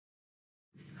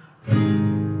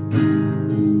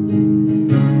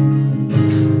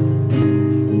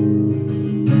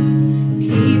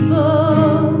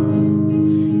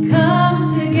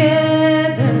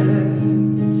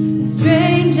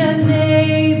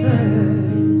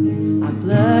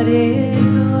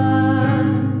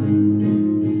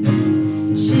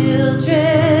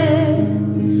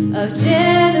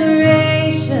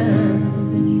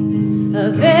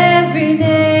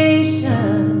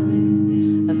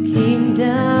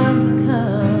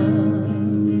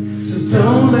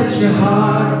don't let your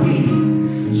heart be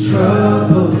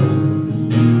troubled.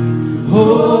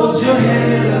 Hold your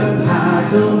head up high,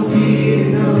 don't fear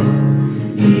no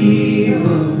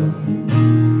evil.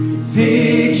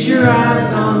 Fix your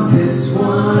eyes on this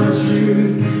one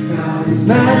truth: God is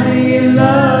madly in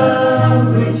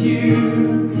love with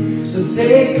you. So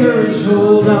take courage,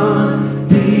 hold on,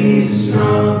 be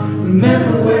strong.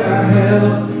 Remember where our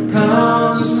help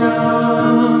comes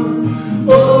from.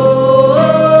 Oh, oh,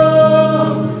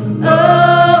 oh,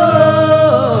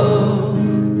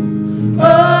 oh,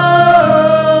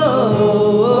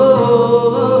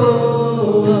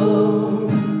 oh.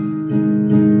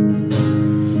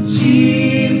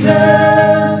 Jesus,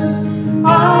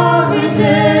 our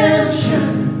redemption,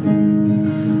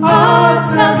 our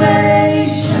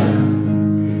salvation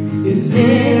is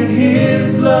in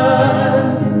His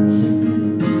blood.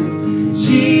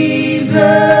 Jesus,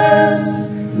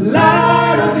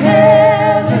 light of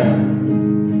heaven,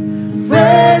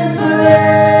 friend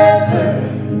forever,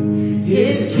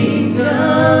 His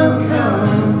kingdom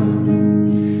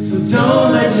come. So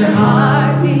don't let your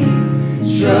heart be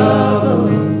troubled.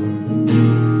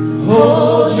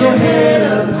 Hold your head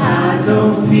up high,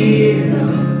 don't fear no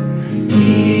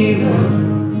evil.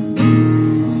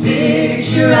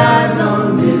 Fix your eyes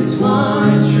on this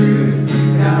one truth: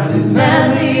 God is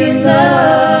madly in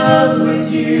love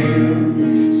with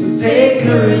you. So take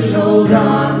courage, hold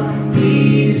on,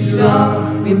 be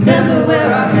strong. Remember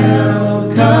where our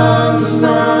help comes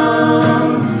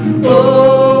from.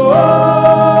 Oh, oh,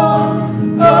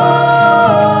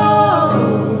 oh,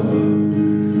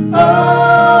 oh,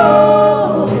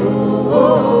 oh.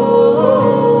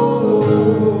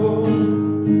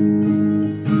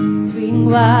 Swing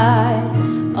wide,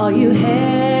 all you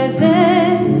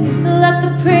heavens, let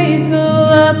the praise go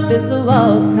up as the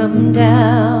walls come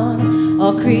down.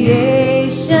 All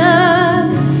creation,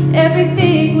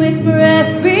 everything with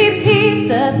breath, repeat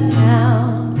the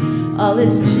sound. All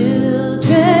His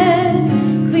children,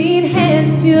 clean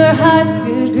hands, pure hearts,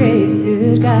 good grace,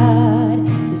 good God.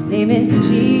 His name is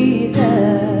Jesus.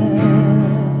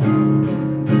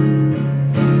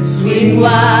 Swing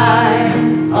wide,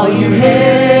 all you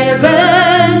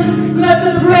heavens, let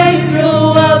the praise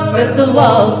go up as the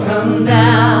walls come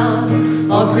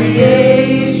down. All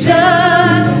creation,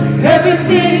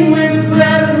 everything with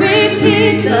breath,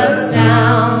 repeat the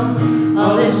sound.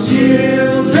 All His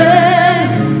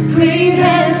children, clean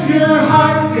hands, pure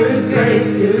hearts, good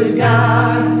grace, good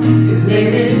God. His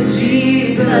name is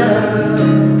Jesus.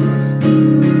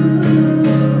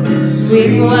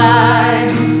 Swing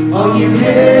wide, all you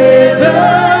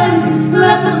heavens,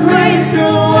 let the praise go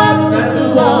up as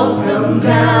the walls come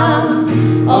down.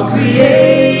 All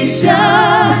creation,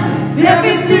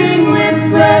 everything with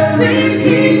breath,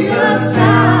 repeat the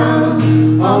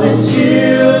sound. All His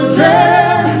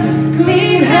children,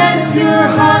 clean hands, pure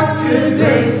hearts, good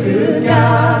grace, good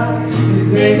God.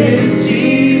 His name is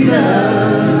Jesus.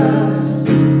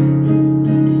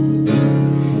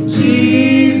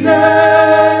 Jesus,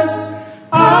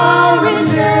 our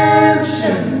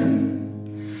redemption,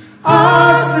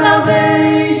 our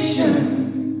salvation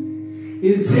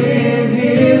is in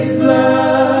His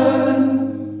blood.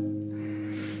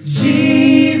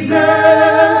 Jesus,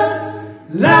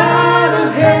 light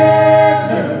of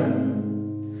heaven,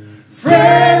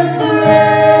 friend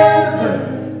forever,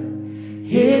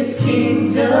 His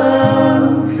kingdom